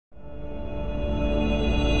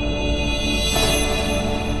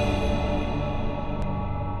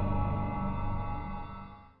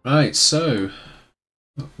Right, so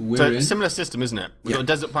we're in. Similar system, isn't it? We've got a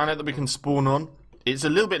desert planet that we can spawn on. It's a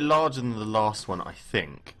little bit larger than the last one, I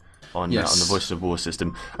think, on the Voices of War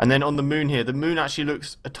system. And then on the moon here, the moon actually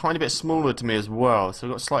looks a tiny bit smaller to me as well. So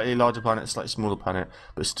we've got a slightly larger planet, a slightly smaller planet,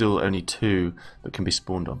 but still only 2 that can be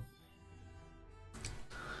spawned on.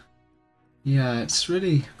 Yeah, it's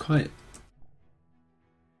really quite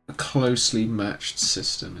a closely matched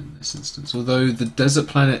system in this instance. Although the desert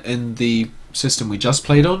planet in the system we just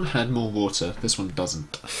played on had more water, this one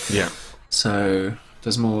doesn't. Yeah. So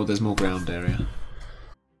there's more ground area.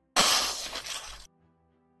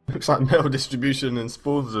 Looks like metal distribution and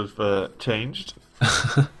spawns have changed,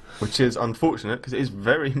 which is unfortunate because it is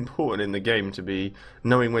very important in the game to be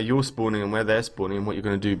knowing where you're spawning and where they're spawning and what you're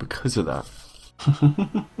going to do because of that.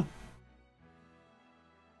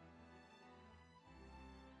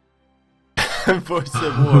 Voice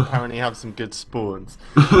of War apparently have some good spawns,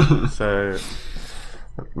 so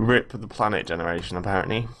rip the planet generation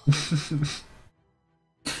apparently.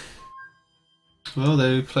 Well,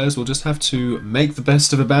 the players will just have to make the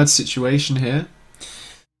best of a bad situation here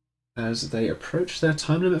as they approach their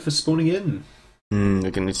time limit for spawning in.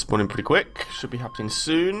 They're going to need to spawn in pretty quick. Should be happening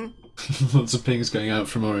soon. Lots of pings going out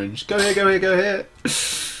from orange. Go here, go here, go here!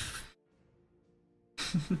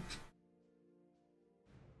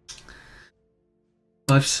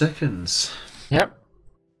 5 seconds. Yep.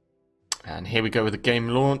 And here we go with the game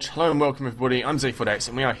launch. Hello and welcome everybody, I'm Z4X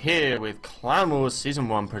and we are here with Clan Wars Season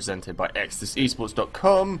 1 presented by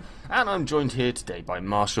ExodusEsports.com, and I'm joined here today by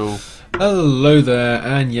Marshall. Hello there,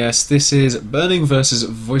 and yes, this is Burning versus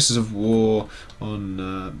Voices of War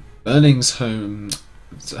on Burning's home...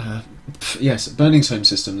 yes, Burning's home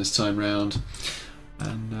system this time round.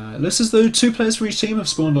 And it looks as though 2 players for each team have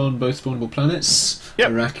spawned on both spawnable planets,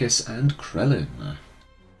 Arrakis and Krellin.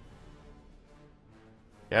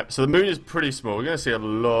 Yep, so the moon is pretty small. We're going to see a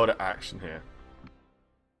lot of action here.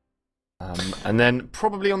 And then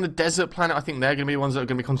probably on the desert planet, I think they're going to be the ones that are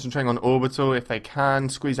going to be concentrating on orbital. If they can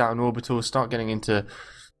squeeze out an orbital, start getting into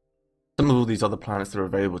some of all these other planets that are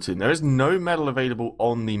available to them. There is no metal available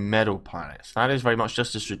on the metal planets. That is very much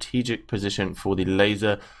just a strategic position for the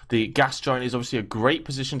laser. The gas giant is obviously a great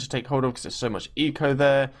position to take hold of because there's so much eco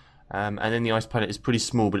there. And then the ice planet is pretty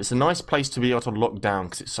small, but it's a nice place to be able to lock down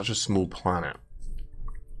because it's such a small planet.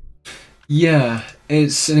 Yeah,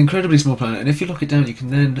 it's an incredibly small planet, and if you lock it down, you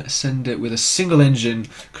can then send it with a single engine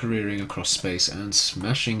careering across space and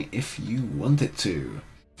smashing if you want it to.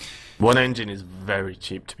 One engine is very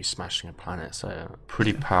cheap to be smashing a planet, so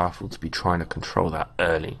pretty powerful to be trying to control that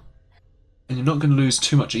early. And you're not going to lose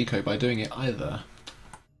too much eco by doing it either.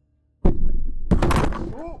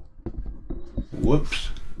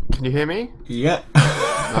 Whoops. Can you hear me? Yeah.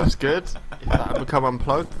 That's good. If that had become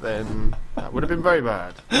unplugged, then that would have been very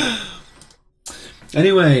bad.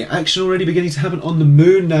 Anyway, action already beginning to happen on the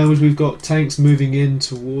moon now as we've got tanks moving in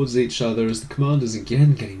towards each other as the commanders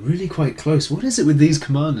again getting really quite close. What is it with these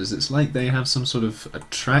commanders? It's like they have some sort of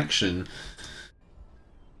attraction.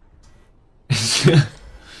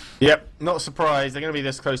 Yep, not surprised. They're going to be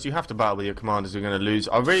this close. You have to battle with your commanders. You're going to lose.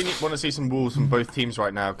 I really want to see some walls from both teams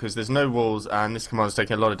right now because there's no walls and this commander's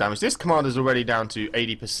taking a lot of damage. This commander's already down to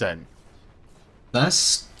 80%.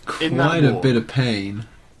 That's quite a bit of pain.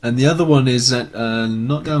 And the other one is at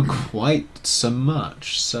not down quite so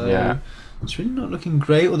much, so yeah. It's really not looking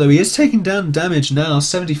great. Although he is taking down damage now,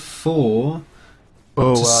 74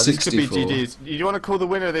 to 64. This could be GG's. You want to call the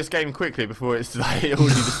winner of this game quickly before it's like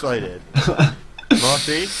already decided?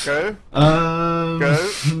 Marty, go.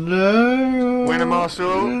 Go. No. Winner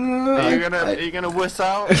Marshall. Are you gonna wuss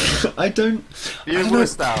out? I don't. You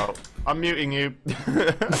wussed out. I'm muting you.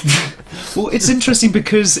 Well, it's interesting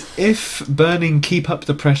because if Burning keep up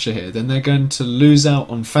the pressure here, then they're going to lose out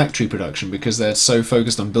on factory production because they're so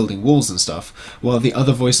focused on building walls and stuff, while the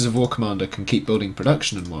other Voices of War commander can keep building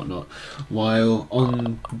production and whatnot. While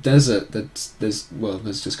on Desert, there's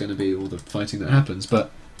just going to be all the fighting that happens. But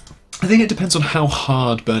I think it depends on how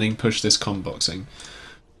hard Burning push this comboxing,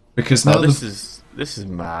 because now this is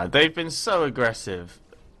mad. They've been so aggressive.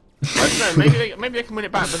 I don't know, maybe they can win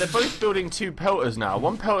it back, but they're both building 2 pelters now.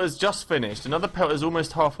 One pelter's just finished, another pelter's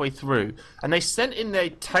almost halfway through, and they sent in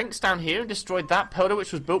their tanks down here and destroyed that pelter,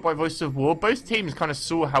 which was built by Voices of War. Both teams kind of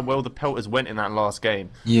saw how well the pelters went in that last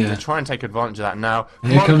game. Yeah. They try and take advantage of that now.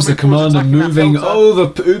 Here comes the commander moving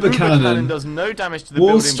over Uber Cannon. Does no damage to the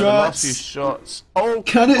building, but the last few shots. Oh,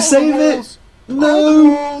 can it save it?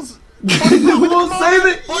 No. Save it! Save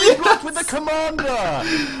it! Yes! With the commander!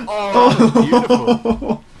 Oh, that was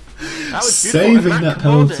beautiful. That was beautiful. Saving and that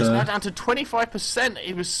commander is pelter. now down to 25%.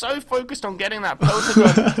 He was so focused on getting that pelter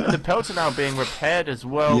done. And the pelter now being repaired as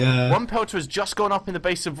well. Yeah. One pelter has just gone up in the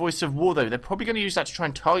base of Voice of War, though. They're probably going to use that to try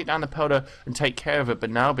and target down the pelter and take care of it, but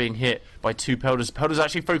now being hit by 2 pelters. The pelter's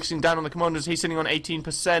actually focusing down on the commanders. He's sitting on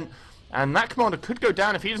 18%. And that commander could go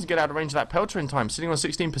down if he doesn't get out of range of that pelter in time, sitting on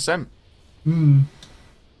 16%.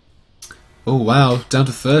 Oh wow, down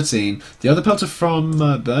to 13. The other pelter from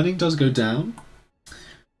Burning does go down.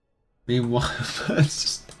 Meanwhile,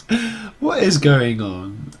 what is going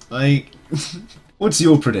on? Like, what's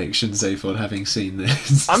your prediction, Zaphod, having seen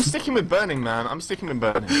this? I'm sticking with Burning, man. I'm sticking with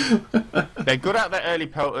Burning. They got out their early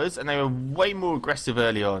pelters, and they were way more aggressive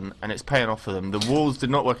early on, and it's paying off for them. The walls did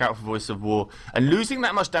not work out for Voice of War, and losing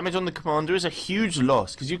that much damage on the commander is a huge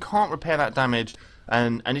loss, because you can't repair that damage,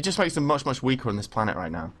 and it just makes them much, much weaker on this planet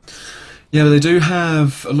right now. Yeah, but they do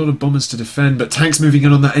have a lot of bombers to defend, but tanks moving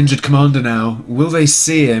in on that injured commander now. Will they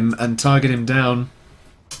see him and target him down?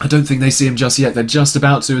 I don't think they see him just yet. They're just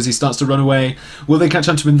about to as he starts to run away. Will they catch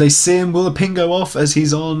up to him? They see him. Will the ping go off as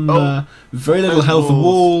he's on very little health and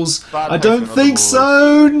walls? I don't think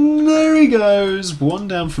so. There he goes. One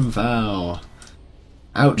down from VoW.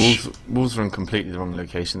 Ouch. Wolves are in completely the wrong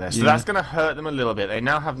location there. So that's going to hurt them a little bit. They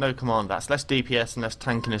now have no command. That's less DPS and less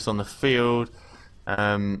tankiness on the field.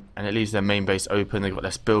 And it leaves their main base open. They've got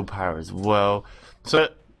less build power as well. So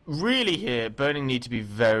really here, Burning need to be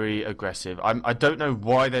very aggressive. I don't know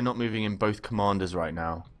why they're not moving in both commanders right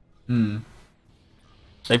now.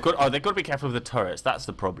 They've got to be careful with the turrets. That's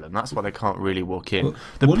the problem. That's why they can't really walk in.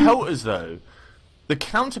 The pelters though, the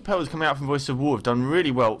counter pelters coming out from Voice of War have done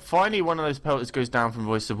really well. Finally, one of those pelters goes down from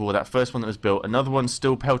Voice of War. That first one that was built. Another one's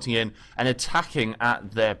still pelting in and attacking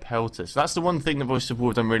at their pelters. So that's the one thing that Voice of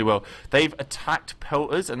War have done really well. They've attacked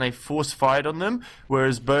pelters and they've force fired on them,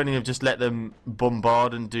 whereas Burning have just let them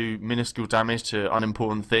bombard and do minuscule damage to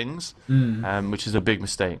unimportant things, which is a big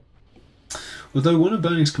mistake. Although one of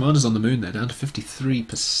Burning's commanders on the moon, they're down to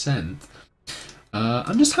 53%.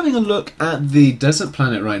 I'm just having a look at the desert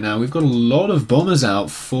planet right now. We've got a lot of bombers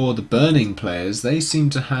out for the Burning players. They seem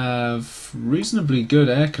to have reasonably good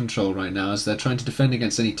air control right now as they're trying to defend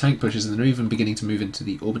against any tank pushes, and they're even beginning to move into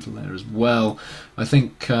the orbital layer as well. I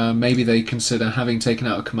think maybe they consider, having taken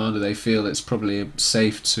out a commander, they feel it's probably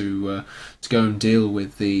safe to go and deal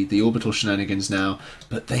with the orbital shenanigans now.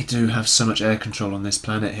 But they do have so much air control on this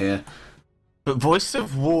planet here. But Voice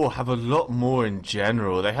of War have a lot more in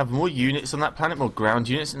general. They have more units on that planet, more ground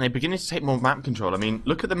units, and they're beginning to take more map control. I mean,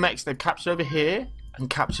 look at the mechs they've captured over here and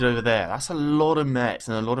captured over there. That's a lot of mechs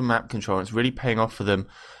and a lot of map control. It's really paying off for them.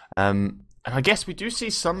 And I guess we do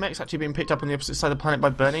see some mechs actually being picked up on the opposite side of the planet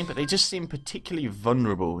by Burning, but they just seem particularly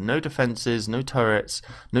vulnerable. No defences, no turrets,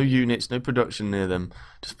 no units, no production near them.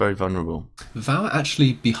 Just very vulnerable. VoW are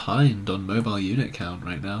actually behind on mobile unit count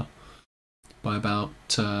right now. By about,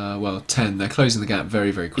 10. They're closing the gap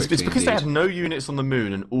very, very quickly. It's because they have no units on the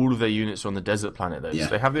moon and all of their units are on the desert planet, though. Yeah.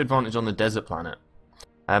 So they have the advantage on the desert planet.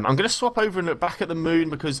 I'm going to swap over and look back at the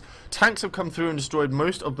moon because tanks have come through and destroyed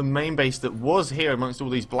most of the main base that was here amongst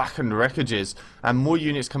all these blackened wreckages. And more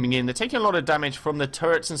units coming in. They're taking a lot of damage from the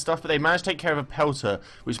turrets and stuff, but they managed to take care of a pelter,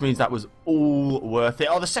 which means that was all worth it.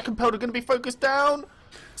 Oh, the second pelter going to be focused down?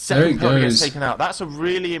 Second pelter gets taken out. That's a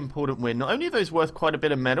really important win. Not only are those worth quite a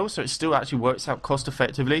bit of metal, so it still actually works out cost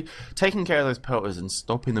effectively. Taking care of those pelters and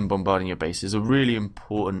stopping them bombarding your base is a really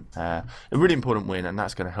important win, and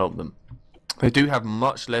that's going to help them. They do have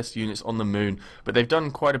much less units on the moon, but they've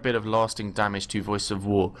done quite a bit of lasting damage to Voice of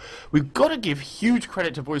War. We've got to give huge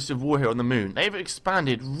credit to Voice of War here on the moon. They've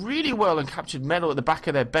expanded really well and captured metal at the back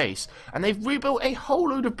of their base, and they've rebuilt a whole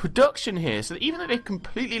load of production here, so that even though they've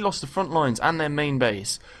completely lost the front lines and their main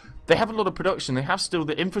base, they have a lot of production. They have still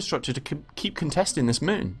the infrastructure to keep contesting this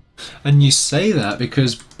moon. And you say that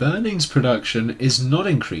because Burning's production is not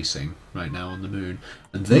increasing right now on the moon,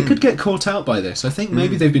 and they could get caught out by this. I think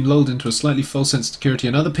maybe they've been lulled into a slightly false sense of security.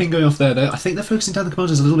 Another ping going off there. I think they're focusing down the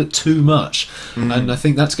commanders a little bit too much, and I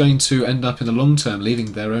think that's going to end up in the long term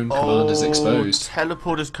leaving their own commanders exposed.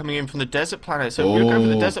 Teleporters coming in from the desert planet. So we're going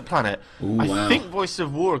for the desert planet. I think Voice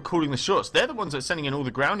of War are calling the shots. They're the ones that are sending in all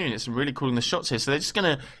the ground units and really calling the shots here. So they're just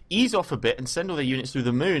going to ease off a bit and send all their units through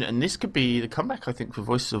the moon, and this could be the comeback, I think, for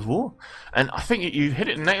Voice of War. And I think you hit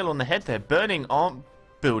it nail on the head there. Burning aren't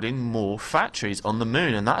building more factories on the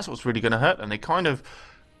moon, and that's what's really going to hurt them. They kind of,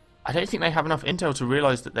 I don't think they have enough intel to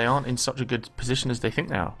realise that they aren't in such a good position as they think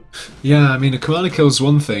they are. Yeah, I mean, a commander kill's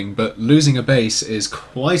one thing, but losing a base is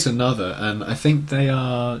quite another, and I think they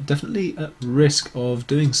are definitely at risk of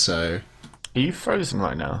doing so. Are you frozen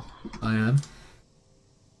right now? I am.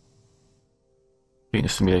 I think the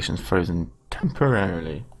simulation's frozen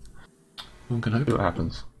temporarily. One can hope. See what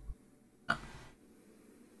happens.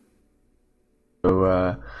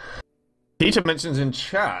 Peter mentions in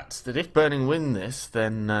chat that if Burning win this,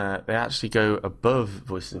 then they actually go above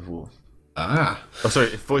Voices of War. Ah. Oh, sorry,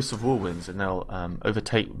 if Voice of War wins, then they'll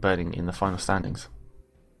overtake Burning in the final standings.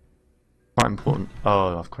 Quite important.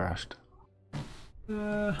 Oh, I've crashed.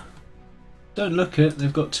 Don't look it.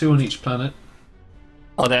 They've got 2 on each planet.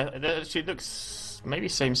 Oh, she looks maybe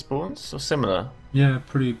same spawns or similar. Yeah,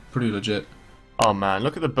 pretty legit. Oh man,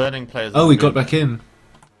 look at the Burning players. Oh, we got back in.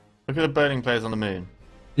 Look at the Burning players on the moon.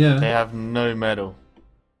 Yeah. They have no medal.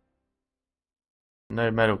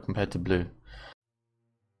 No medal compared to blue.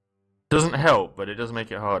 Doesn't help, but it does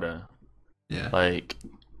make it harder. Yeah. Like,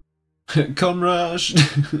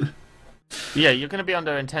 Conrush. yeah, you're going to be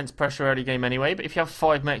under intense pressure early game anyway, but if you have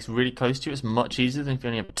 5 mechs really close to you, it's much easier than if you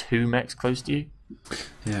only have 2 mechs close to you.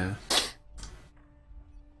 Yeah.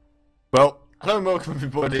 Well, hello and welcome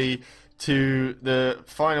everybody to the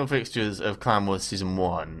final fixtures of Clan Wars Season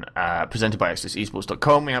 1, presented by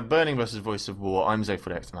ExodusEsports.com. We have Burning vs Voice of War. I'm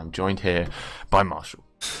Zayford and I'm joined here by Marshall.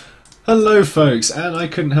 Hello, folks, and I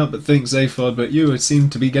couldn't help but think, Zayfod, but you seem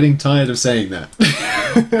to be getting tired of saying that.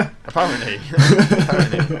 Apparently.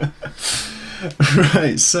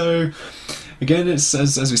 Right, so again, it's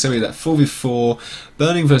as we say, that 4v4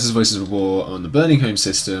 Burning versus Voices of War on the Burning home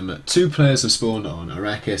system. 2 players have spawned on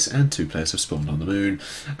Arrakis and 2 players have spawned on the moon,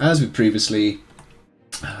 as with previously.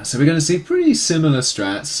 So we're going to see pretty similar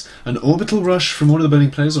strats. An orbital rush from one of the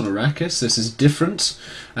Burning players on Arrakis. This is different.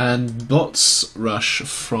 And bots rush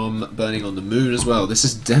from Burning on the moon as well. This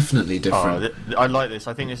is definitely different. Oh, I like this.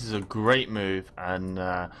 I think this is a great move. And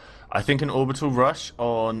I think an orbital rush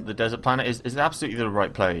on the desert planet is absolutely the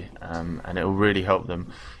right play. And it will really help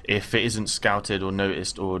them if it isn't scouted or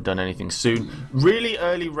noticed or done anything soon. Really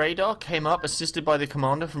early radar came up, assisted by the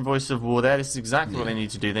commander from Voice of War there. This is exactly what they need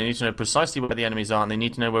to do. They need to know precisely where the enemies are, and they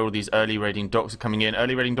need to know where all these early raiding docks are coming in.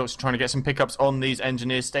 Early raiding docks are trying to get some pickups on these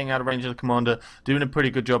engineers, staying out of range of the commander, doing a pretty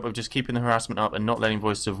good job of just keeping the harassment up and not letting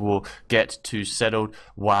Voice of War get too settled.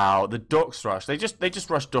 Wow, the docks rush. They just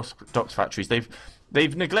rushed docks factories.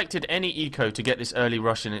 They've neglected any eco to get this early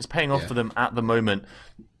rush in. It's paying off for them at the moment.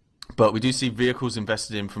 But we do see vehicles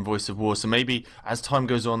invested in from Voice of War, so maybe as time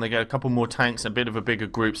goes on they get a couple more tanks, a bit of a bigger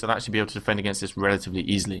group, so they'll actually be able to defend against this relatively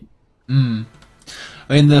easily. I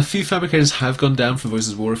mean, a few fabricators have gone down for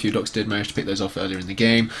Voices of War. A few docks did manage to pick those off earlier in the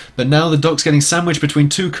game. But now the docks getting sandwiched between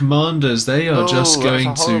 2 commanders. They are just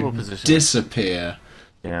going to disappear.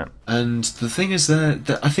 Yeah. And the thing is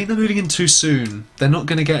that I think they're moving in too soon. They're not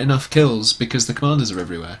going to get enough kills because the commanders are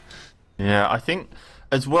everywhere. Yeah, I think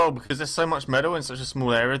as well, because there's so much metal in such a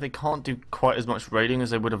small area, they can't do quite as much raiding as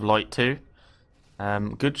they would have liked to.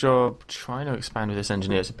 Good job trying to expand with this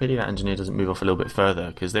engineer. It's a pity that engineer doesn't move off a little bit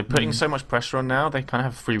further, because they're putting so much pressure on now. They kind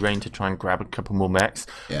of have free reign to try and grab a couple more mechs.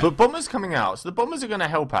 Yeah. But bombers coming out, so the bombers are going to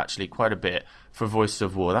help actually quite a bit for Voice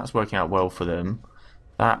of War. That's working out well for them.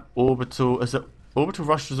 That orbital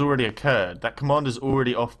rush has already occurred. That commander's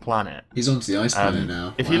already off planet. He's onto the ice planet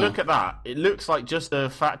now. If you look at that, it looks like just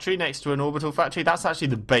a factory next to an orbital factory. That's actually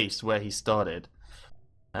the base where he started.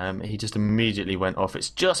 He just immediately went off. It's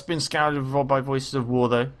just been scouted by Voices of War,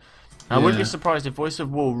 though. I wouldn't be surprised if Voice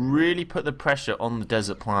of War really put the pressure on the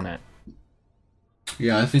desert planet.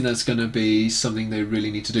 Yeah, I think that's going to be something they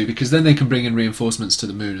really need to do, because then they can bring in reinforcements to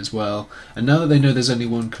the moon as well. And now that they know there's only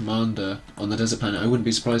 1 commander on the desert planet, I wouldn't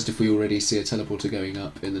be surprised if we already see a teleporter going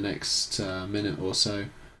up in the next minute or so.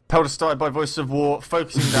 Pelter started by Voice of War,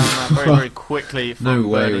 focusing down that very, very quickly. No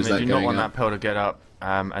way was that They do not want that Pelter to get up.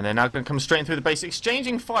 And they're now going to come straight through the base,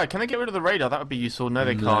 exchanging fire. Can they get rid of the radar? That would be useful. No,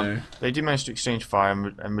 they can't. They do manage to exchange fire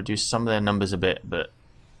and reduce some of their numbers a bit, but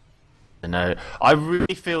no. I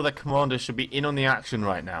really feel that commanders should be in on the action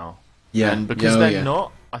right now. Yeah. And because they're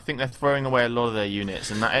not, I think they're throwing away a lot of their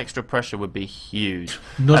units, and that extra pressure would be huge.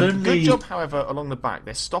 Good job, however, along the back.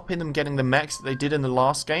 They're stopping them getting the mechs that they did in the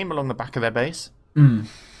last game along the back of their base. And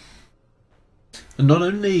not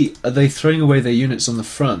only are they throwing away their units on the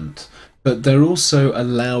front, but they're also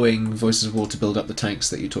allowing Voices of War to build up the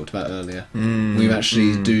tanks that you talked about earlier. We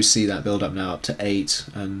actually do see that build up now up to 8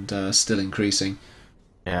 and still increasing.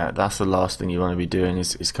 Yeah, that's the last thing you want to be doing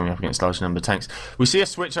is coming up against large number of tanks. We see a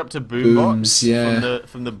switch up to booms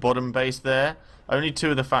from the bottom base there. Only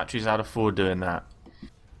 2 of the factories out of 4 doing that.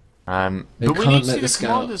 But we need to see the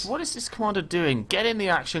commanders. What is this commander doing? Get in the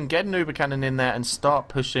action, get an Uber cannon in there and start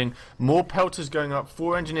pushing. More pelters going up,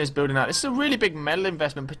 4 engineers building out. This is a really big metal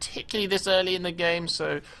investment, particularly this early in the game,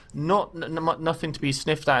 so nothing to be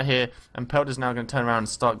sniffed at here. And pelter's now going to turn around and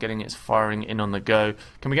start getting its firing in on the go.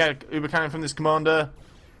 Can we get an Uber cannon from this commander?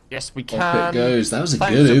 Yes, we can. Off it goes. That was a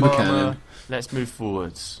good Uber cannon. Let's move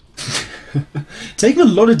forwards. Taking a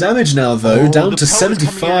lot of damage now, though, down to the pelters coming in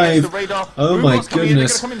against 75. the radar. Oh my Robots coming in, they're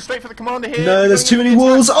goodness. gonna come in straight for the commander here. No, there's too Bringing many in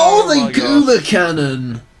the walls. attack. Oh, my the gosh. Goober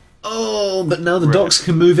Cannon. Oh, but now the docks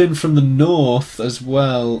can move in from the north as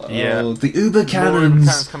well. Yeah. Oh, the Uber More Cannons.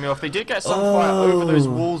 cannons coming off. They did get some fire over those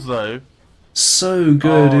walls, though. So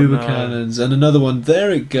good, Oh, Uber no. Cannons. And another one.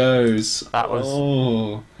 There it goes. That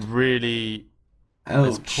was really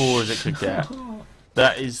as Ouch. poor as it could get.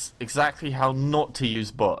 That is exactly how not to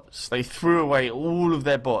use bots. They threw away all of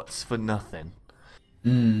their bots for nothing.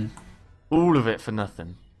 All of it for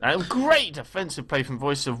nothing. And great defensive play from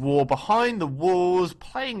Voice of War, behind the walls,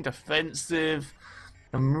 playing defensive.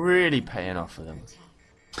 I'm really paying off for them.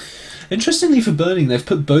 Interestingly for Burning, they've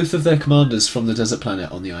put both of their commanders from the desert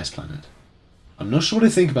planet on the ice planet. I'm not sure what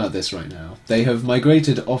to think about this right now. They have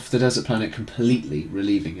migrated off the desert planet completely,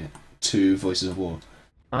 relieving it to Voices of War.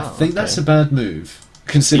 I think that's a bad move,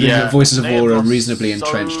 considering that Voices of War are reasonably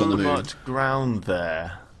entrenched on the moon. So much ground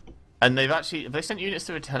there. And have they sent units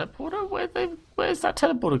to a teleporter? Where's that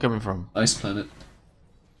teleporter coming from? Ice planet.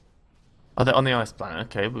 Oh, they're on the ice planet.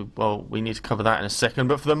 Okay, well, we need to cover that in a second.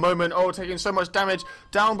 But for the moment, taking so much damage.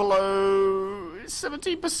 Down below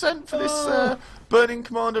 17% for this burning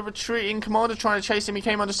commander, retreating commander trying to chase him. He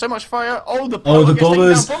came under so much fire. Oh, the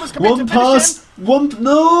bombers. One pass. No,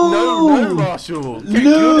 no, Marshall. Get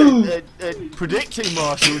good at predicting,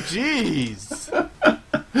 Marshall. Jeez.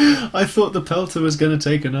 I thought the Pelter was going to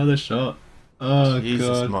take another shot. Oh, Jesus,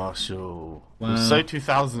 God. Marshall. Wow. So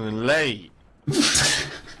 2000 and late.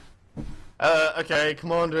 Okay,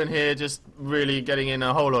 commander in here, just really getting in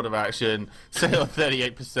a whole lot of action. Sail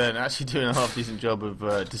 38%, actually doing a half decent job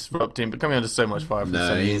of disrupting, but coming under so much fire from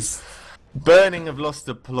some reason. Burning have lost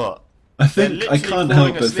the plot. I can't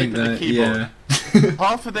help but think that, yeah.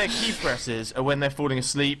 Half of their key presses are when they're falling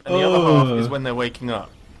asleep, and the other half is when they're waking up.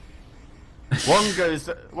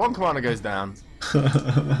 One commander goes down.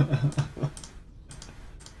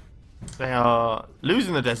 They are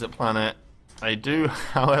losing the desert planet. They do,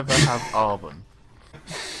 however, have Arbon.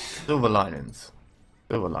 Silver linings.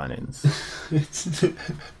 Silver linings.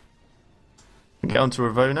 Get on to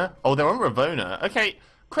Ravona. Oh, they're on Ravona. Okay,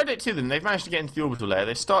 credit to them. They've managed to get into the orbital layer.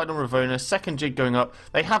 They started on Ravona, second jig going up.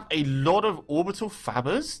 They have a lot of orbital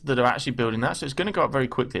fabbers that are actually building that, so it's going to go up very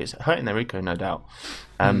quickly. It's hurting their eco, no doubt.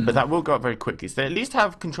 But that will go up very quickly. So they at least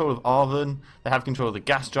have control of Arvon. They have control of the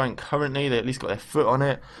gas giant currently. They at least got their foot on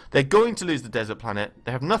it. They're going to lose the desert planet.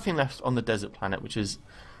 They have nothing left on the desert planet, which is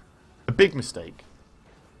a big mistake.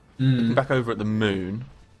 Looking back over at the moon.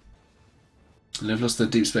 And they've lost their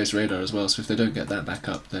deep space radar as well, so if they don't get that back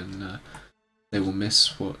up, then they will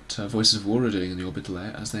miss what Voices of War are doing in the orbital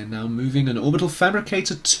layer, as they're now moving an orbital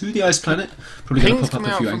fabricator to the ice planet. Probably going to pop up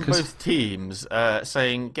a few from anchors. Both teams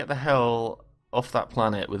saying, get the hell off that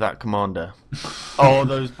planet with that commander. Oh,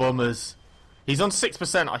 those bombers. He's on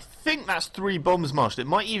 6%. I think that's 3 bombs, Marshall. It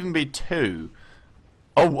might even be 2.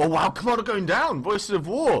 Oh wow, commander going down. Voices of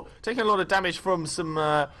War taking a lot of damage from some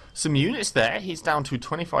units there. He's down to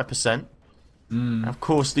 25%. Of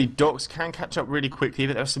course, the docks can catch up really quickly,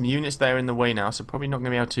 but there are some units there in the way now, so probably not going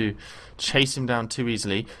to be able to chase him down too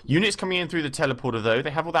easily. Units coming in through the teleporter, though.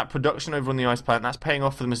 They have all that production over on the ice planet, and that's paying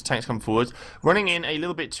off for them as the tanks come forwards. Running in a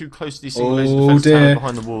little bit too close to the single laser defense tower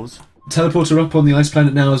behind the walls. Teleporter up on the ice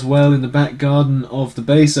planet now as well in the back garden of the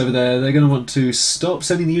base over there. They're going to want to stop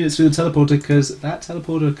sending the units through the teleporter because that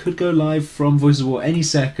teleporter could go live from Voices of War any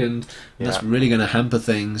second, and that's really going to hamper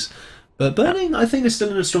things. But Burning, I think, is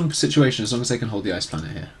still in a strong situation as long as they can hold the ice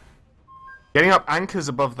planet here. Getting up anchors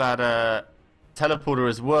above that teleporter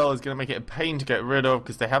as well is going to make it a pain to get rid of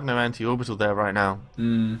because they have no anti-orbital there right now.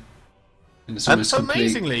 And so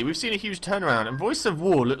amazingly, we've seen a huge turnaround, and Voice of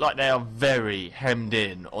War look like they are very hemmed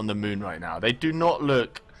in on the moon right now. They do not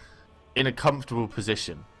look in a comfortable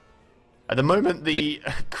position. At the moment, the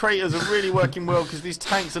craters are really working well because these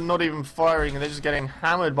tanks are not even firing and they're just getting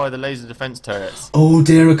hammered by the laser defense turrets. Oh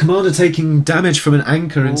dear, a commander taking damage from an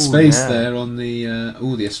anchor in space there on the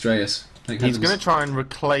the Astraeus. He's going to try and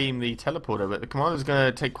reclaim the teleporter, but the commander's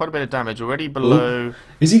going to take quite a bit of damage already below. Ooh.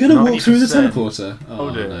 Is he going to walk through the teleporter?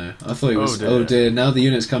 Oh dear. No, I thought he was. Oh dear, now the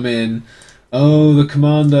units come in. Oh, the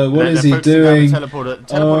commander, what is he doing? The teleporter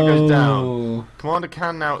goes down. Commander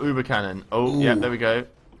can now Uber cannon. Oh, yeah, there we go.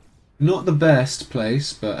 Not the best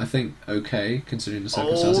place, but I think okay, considering the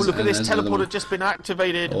circumstances. Oh, look at this teleporter just been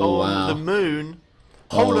activated on the moon.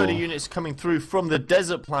 Whole load of units coming through from the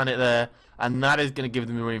desert planet there, and that is going to give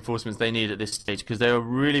them the reinforcements they need at this stage, because they are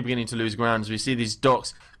really beginning to lose ground. As we see these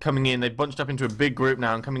docks coming in, they've bunched up into a big group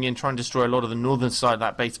now and coming in trying to destroy a lot of the northern side of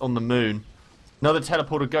that base on the moon. Another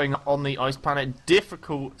teleporter going up on the ice planet.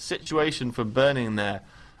 Difficult situation for Burning there.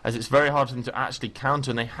 as it's very hard for them to actually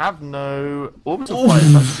counter, and they have no orbital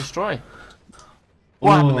fighters to destroy.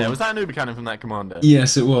 What happened there? Was that an uber cannon from that commander?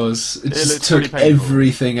 Yes, it was. It just took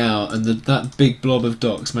everything out, and that big blob of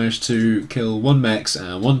docks managed to kill 1 mechs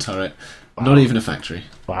and 1 turret. Wow. Not even a factory.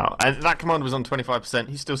 Wow. And that commander was on 25%.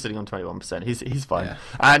 He's still sitting on 21%. He's fine. Yeah.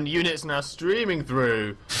 And units now streaming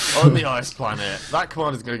through on the ice planet. That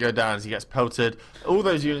commander's going to go down as he gets pelted. All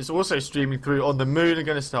those units also streaming through on the moon are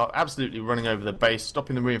going to start absolutely running over the base,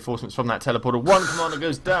 stopping the reinforcements from that teleporter. 1 commander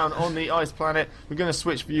goes down on the ice planet. We're going to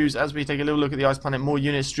switch views as we take a little look at the ice planet. More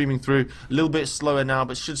units streaming through. A little bit slower now,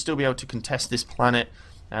 but should still be able to contest this planet.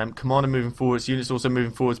 Commander moving forwards, units also moving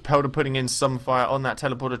forwards. Pelter putting in some fire on that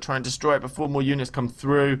teleporter, trying to destroy it before more units come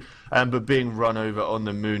through, but being run over on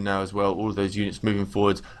the moon now as well. All of those units moving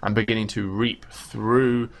forwards and beginning to reap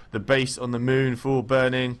through the base on the moon for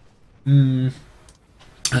burning.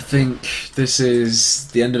 I think this is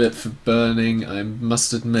the end of it for burning. I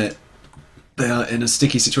must admit, they are in a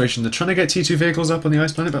sticky situation. They're trying to get T2 vehicles up on the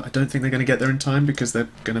ice planet, but I don't think they're going to get there in time because they're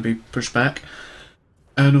going to be pushed back.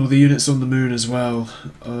 And all the units on the moon as well.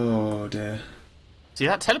 Oh dear. See,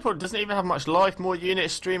 that teleporter doesn't even have much life. More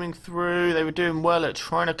units streaming through. They were doing well at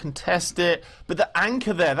trying to contest it. But the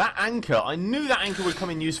anchor there, that anchor, I knew that anchor would come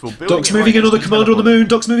in useful. Doc's moving in on the commander on the moon.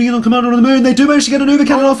 Doc's moving in on commander on the moon. They do manage to get an uber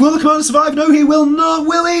cannon off. Will the commander survive? No, he will not.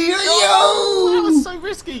 Will he? Oh, that was so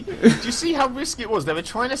risky. Do you see how risky it was? They were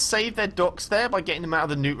trying to save their docks there by getting them out of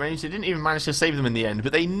the nuke range. They didn't even manage to save them in the end.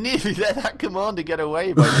 But they nearly let that commander get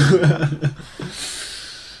away by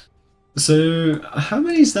So, how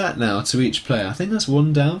many is that now to each player? I think that's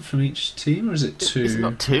 1 down from each team, or is it 2? Is it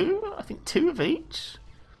not 2? I think 2 of each.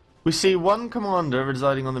 We see 1 commander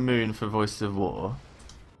residing on the moon for Voices of War.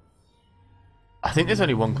 I think there's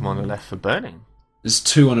only 1 commander left for burning. There's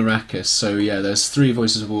 2 on Arrakis, so yeah, there's 3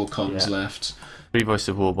 Voices of War comms left. 3 Voices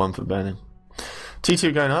of War, 1 for burning.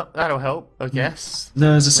 T2 going up, that'll help, I guess.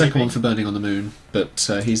 No, there's a second one for burning on the moon, but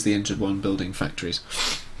he's the injured one building factories.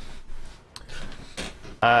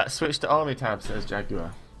 Switch to army tab, says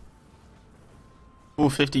Jaguar.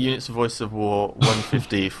 450 units of Voice of War,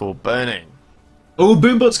 150 for burning. Oh,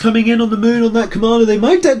 Boombot's coming in on the moon on that commander. They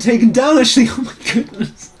might get taken down, actually. Oh my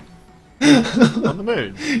goodness. On the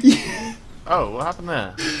moon? Yeah. Oh, what happened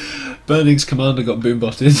there? Burning's commander got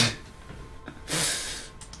boombotted.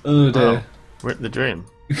 Oh dear. Oh, rip the dream.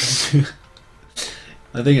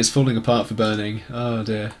 I think it's falling apart for Burning. Oh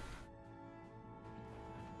dear.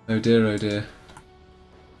 Oh dear, oh dear.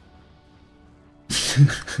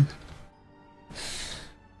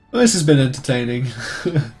 Well, this has been entertaining.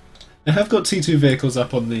 I have got T2 vehicles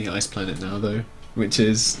up on the ice planet now, though, which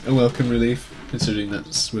is a welcome relief, considering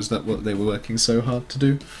was that what they were working so hard to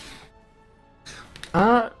do.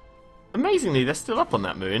 Amazingly, they're still up on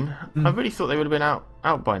that moon. I really thought they would have been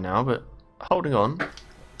out by now, but holding on.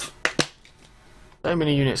 So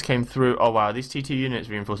many units came through. Oh wow, these T2 units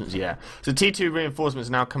reinforcements, yeah. So T2 reinforcements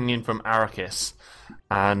now coming in from Arrakis,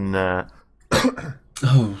 and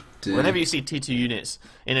oh dear. Whenever you see T2 units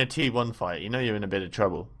in a T1 fight, you know you're in a bit of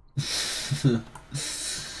trouble.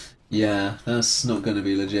 Yeah, that's not going to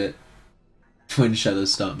be legit. Twin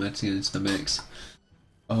shadows start melting into the mix.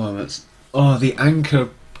 Oh, the anchor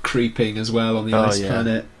creeping as well on the ice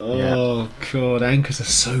planet. Oh god, anchors are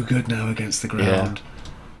so good now against the ground.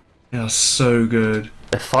 They are so good.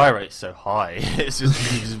 Their fire rate's so high. It's just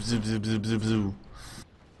zoom, zoom, zoom, zoom, zoom, zoom.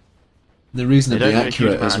 They're reasonably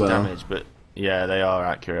accurate as well. Damage, but yeah, they are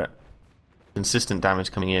accurate. Consistent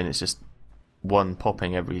damage coming in. It's just one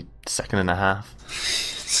popping every second and a half.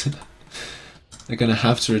 They're going to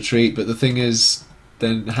have to retreat, but the thing is,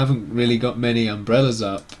 they haven't really got many umbrellas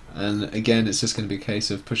up, and again, it's just going to be a case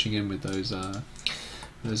of pushing in with those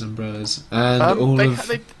umbrellas and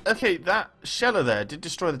okay, that sheller there did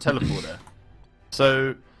destroy the teleporter,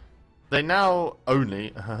 so they now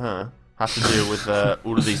only have to deal with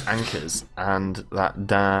all of these anchors and that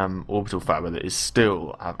damn orbital fabric that is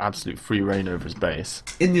still have absolute free reign over his base.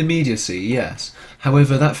 In the immediacy, yes.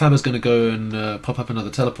 However, that fabric is going to go and pop up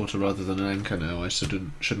another teleporter rather than an anchor now. I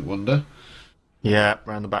shouldn't wonder. Yeah,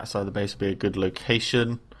 around the backside of the base would be a good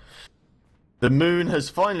location. The moon has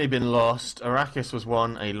finally been lost. Arrakis was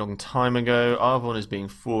won a long time ago. Arvon is being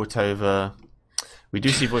fought over. We do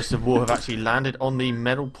see Voices of War have actually landed on the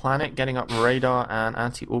metal planet, getting up radar and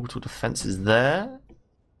anti-orbital defences there.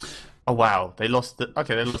 Oh wow, they lost the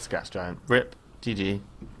gas giant. RIP, GG.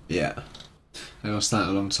 Yeah, they lost that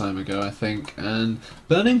a long time ago, I think. And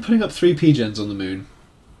Burning putting up 3 P-gens on the moon.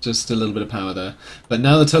 Just a little bit of power there. But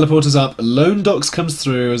now the teleporter's up. Lone Dox comes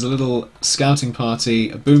through as a little scouting party.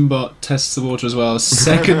 A Boombot tests the water as well.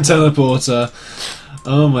 Second teleporter.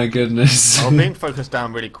 Oh my goodness. Oh, being focused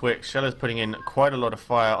down really quick. Sheller's putting in quite a lot of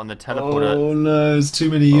fire on the teleporter. Oh no, there's too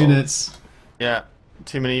many units. Yeah,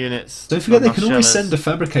 too many units. Don't forget they Not can enough always Shellers. send a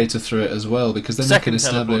fabricator through it as well, because then Second they can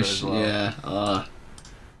establish. teleporter as well.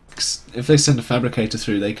 Yeah, if they send a fabricator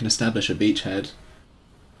through, they can establish a beachhead.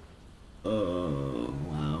 Oh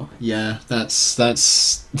wow. Yeah, that's the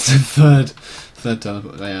third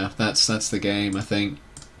teleport. Yeah, that's the game. I think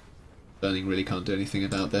Burning really can't do anything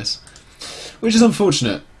about this, which is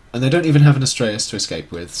unfortunate. And they don't even have an Astraeus to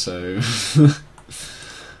escape with, so.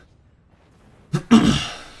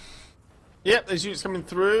 Yep, there's units coming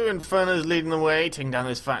through. Inferno's leading the way, taking down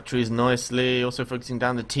those factories nicely. Also focusing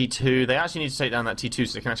down the T2. They actually need to take down that T2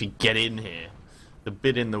 so they can actually get in here. The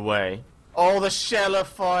bit in the way. Oh, the Sheller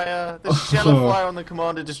fire! The Sheller fire on the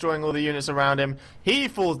commander, destroying all the units around him. He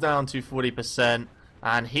falls down to 40%,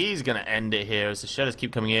 and he's going to end it here as the Shellers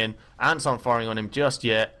keep coming in. Ants aren't firing on him just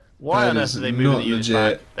yet. Why on earth are they moving the units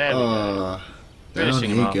back? There we go. Down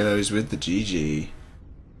he goes with the GG.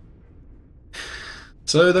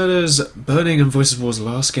 So that is Burning and Voice of War's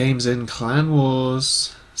last games in Clan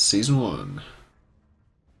Wars Season 1.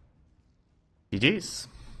 GG's.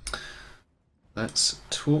 Let's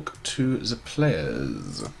talk to the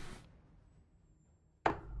players.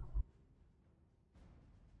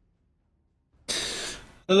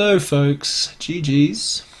 Hello folks,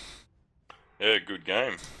 GG's. Yeah, good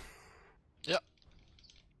game. Yep.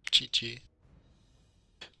 GG.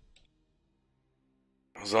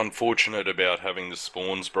 I was unfortunate about having the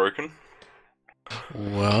spawns broken.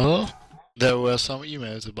 Well, there were some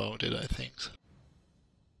emails about it, I think.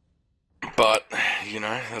 But, you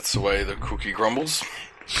know, that's the way the cookie crumbles.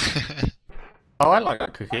 Oh, I like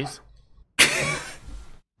that cookies.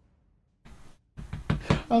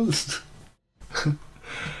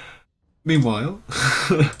 Meanwhile.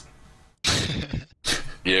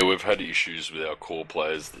 Yeah, we've had issues with our core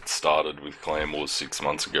players that started with Clan Wars 6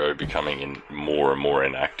 months ago becoming more and more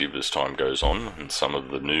inactive as time goes on, and some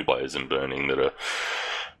of the new players in Burning that are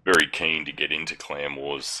very keen to get into Clan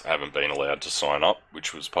Wars haven't been allowed to sign up,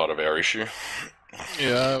 which was part of our issue.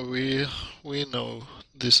 Yeah, we know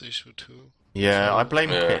this issue too. Yeah, I blame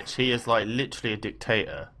Pitch. He is like literally a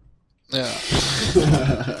dictator. Yeah.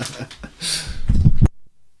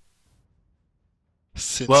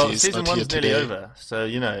 Well, season 1's nearly over, so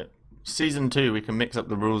you know, season 2 we can mix up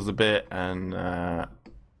the rules a bit and learn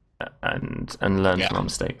from our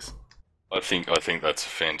mistakes. I think that's a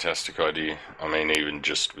fantastic idea. I mean, even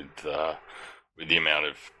just with the amount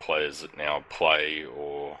of players that now play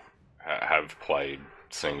or have played,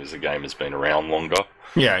 seeing as the game has been around longer.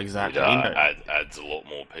 Yeah, exactly. It adds a lot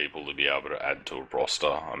more people to be able to add to a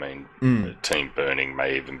roster. I mean, Team Burning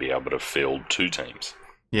may even be able to field 2 teams.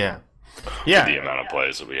 Yeah. Yeah, the amount of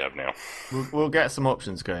players that we have now. We'll get some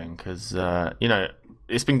options going because you know,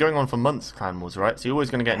 it's been going on for months, Clan Wars, right? So you're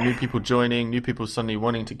always going to get new people joining, new people suddenly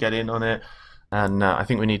wanting to get in on it, and I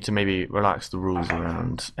think we need to maybe relax the rules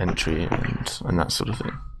around entry and that sort of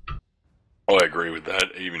thing. I agree with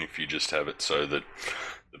that. Even if you just have it so that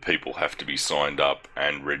the people have to be signed up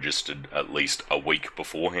and registered at least a week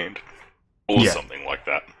beforehand, or something like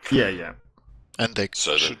that. Yeah. And they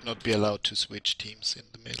should not be allowed to switch teams in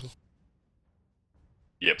the middle.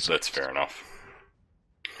 Yep, that's fair enough.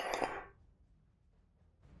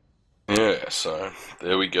 Yeah, so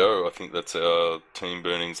there we go. I think that's our Team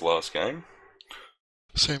Burning's last game.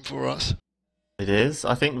 Same for us. It is.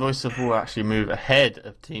 I think Voice of War actually move ahead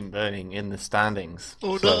of Team Burning in the standings.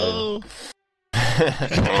 Oh no!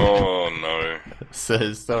 Oh no.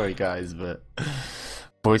 So sorry guys, but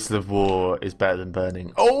Voice of War is better than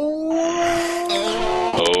Burning. Oh!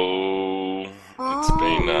 It's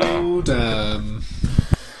been damn.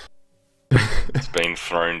 It's been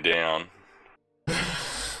thrown down.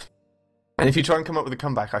 And if you try and come up with a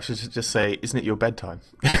comeback, I should just say, isn't it your bedtime?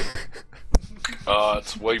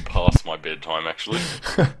 It's way past my bedtime, actually,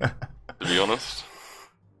 to be honest.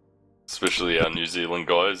 Especially our New Zealand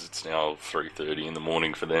guys, it's now 3:30 in the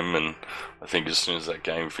morning for them, and I think as soon as that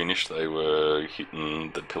game finished, they were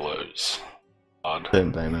hitting the pillows hard.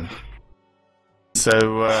 Don't blame them.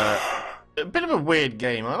 So, a bit of a weird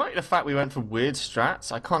game. I like the fact we went for weird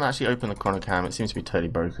strats. I can't actually open the chronocam, it seems to be totally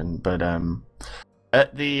broken, but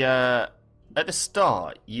at the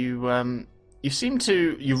start, you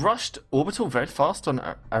rushed orbital very fast on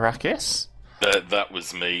Arrakis. That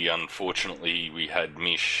was me. Unfortunately, we had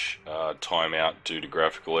Mish time out due to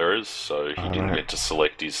graphical errors, so he didn't get to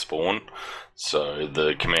select his spawn. So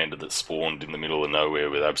the commander that spawned in the middle of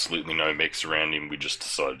nowhere with absolutely no mechs around him, we just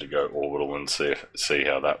decided to go orbital and see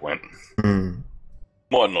how that went.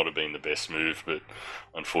 Might not have been the best move, but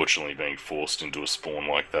unfortunately being forced into a spawn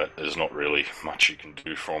like that, there's not really much you can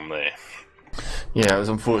do from there. Yeah, it was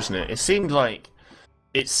unfortunate. It seemed like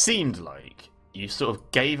you sort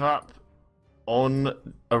of gave up on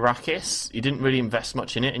Arrakis. You didn't really invest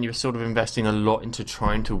much in it, and you were sort of investing a lot into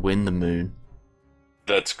trying to win the moon.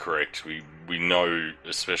 That's correct. We know,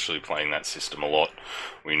 especially playing that system a lot,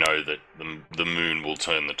 we know that the moon will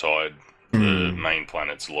turn the tide. The main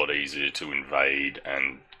planet's a lot easier to invade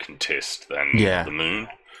and contest than the moon.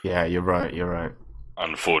 Yeah, you're right.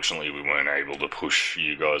 Unfortunately, we weren't able to push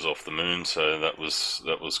you guys off the moon, so that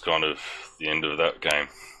was kind of the end of that game.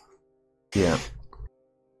 Yeah.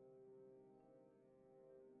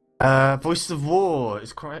 Voices of War.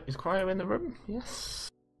 Is Cryo in the room? Yes.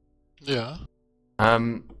 Yeah.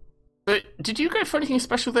 But did you go for anything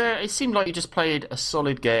special there? It seemed like you just played a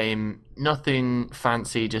solid game, nothing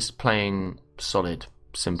fancy, just playing solid,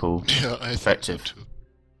 simple, Yeah, I effective. think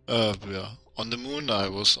so too. Yeah. On the moon, I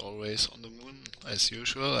was always on the moon as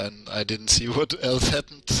usual, and I didn't see what else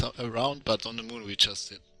happened around. But on the moon, we just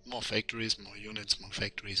did more factories, more units, more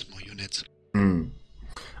factories, more units.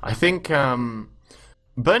 I think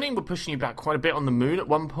Burning were pushing you back quite a bit on the moon at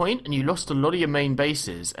one point, and you lost a lot of your main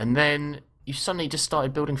bases, and then you suddenly just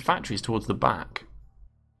started building factories towards the back.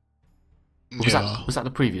 Was that the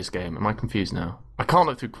previous game? Am I confused now? I can't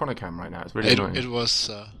look through Chronocam right now. It's really annoying. It was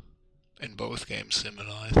in both games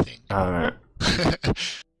similar, I think. Alright.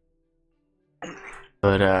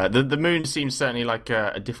 But the moon seems certainly like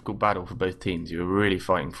a difficult battle for both teams. You were really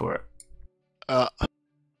fighting for it.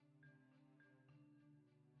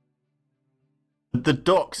 The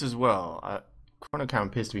docks as well. Chronocam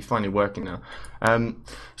appears to be finally working now.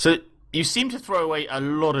 So you seem to throw away a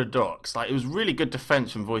lot of docks. Like, it was really good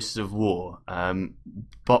defense from Voices of War.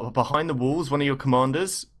 But behind the walls, one of your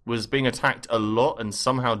commanders was being attacked a lot and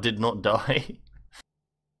somehow did not die.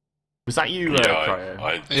 Was that you, Cryo?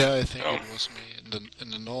 I think it was me in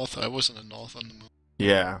the north. I was in the north on the moon.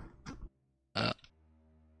 Yeah.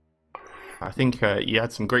 I think you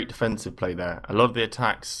had some great defensive play there. A lot of the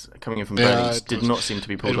attacks coming in from Burnings did not seem to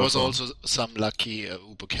be pulled off. It was also some lucky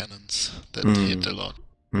Uber cannons that hit a lot.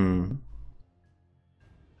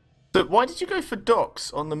 So why did you go for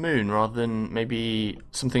docks on the moon rather than maybe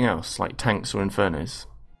something else, like tanks or infernos?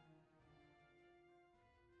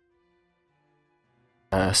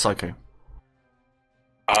 Psycho.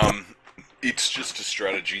 It's just a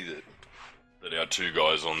strategy that our two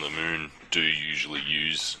guys on the moon do usually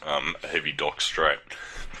use, a heavy dock strat.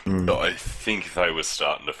 I think they were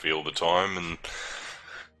starting to feel the time, and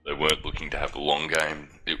they weren't looking to have a long game.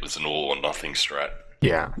 It was an all or nothing strat.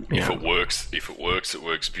 Yeah. If it works, it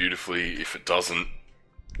works beautifully. If it doesn't,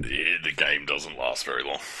 the game doesn't last very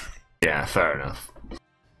long. Yeah, fair enough.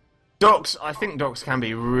 Docks, I think docks can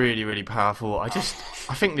be really, really powerful. I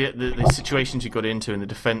think the situations you got into and the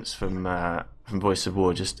defense from Voice of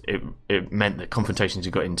War, it meant that confrontations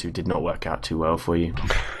you got into did not work out too well for you.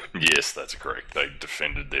 Yes, that's correct. They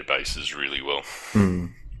defended their bases really well.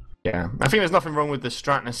 Yeah, I think there's nothing wrong with the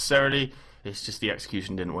strat necessarily. It's just the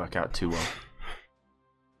execution didn't work out too well.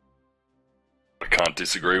 I can't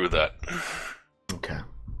disagree with that. Okay.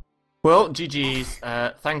 Well, GG's.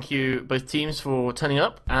 Thank you, both teams, for turning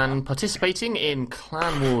up and participating in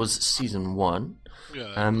Clan Wars Season 1.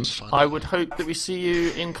 Yeah, it was fun. I would hope that we see you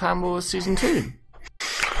in Clan Wars Season 2.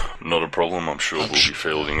 Not a problem. I'm sure we'll be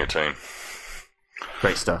fielding a team.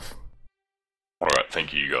 Great stuff. Alright,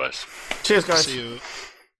 thank you guys. Cheers, guys. See you.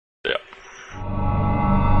 Yeah.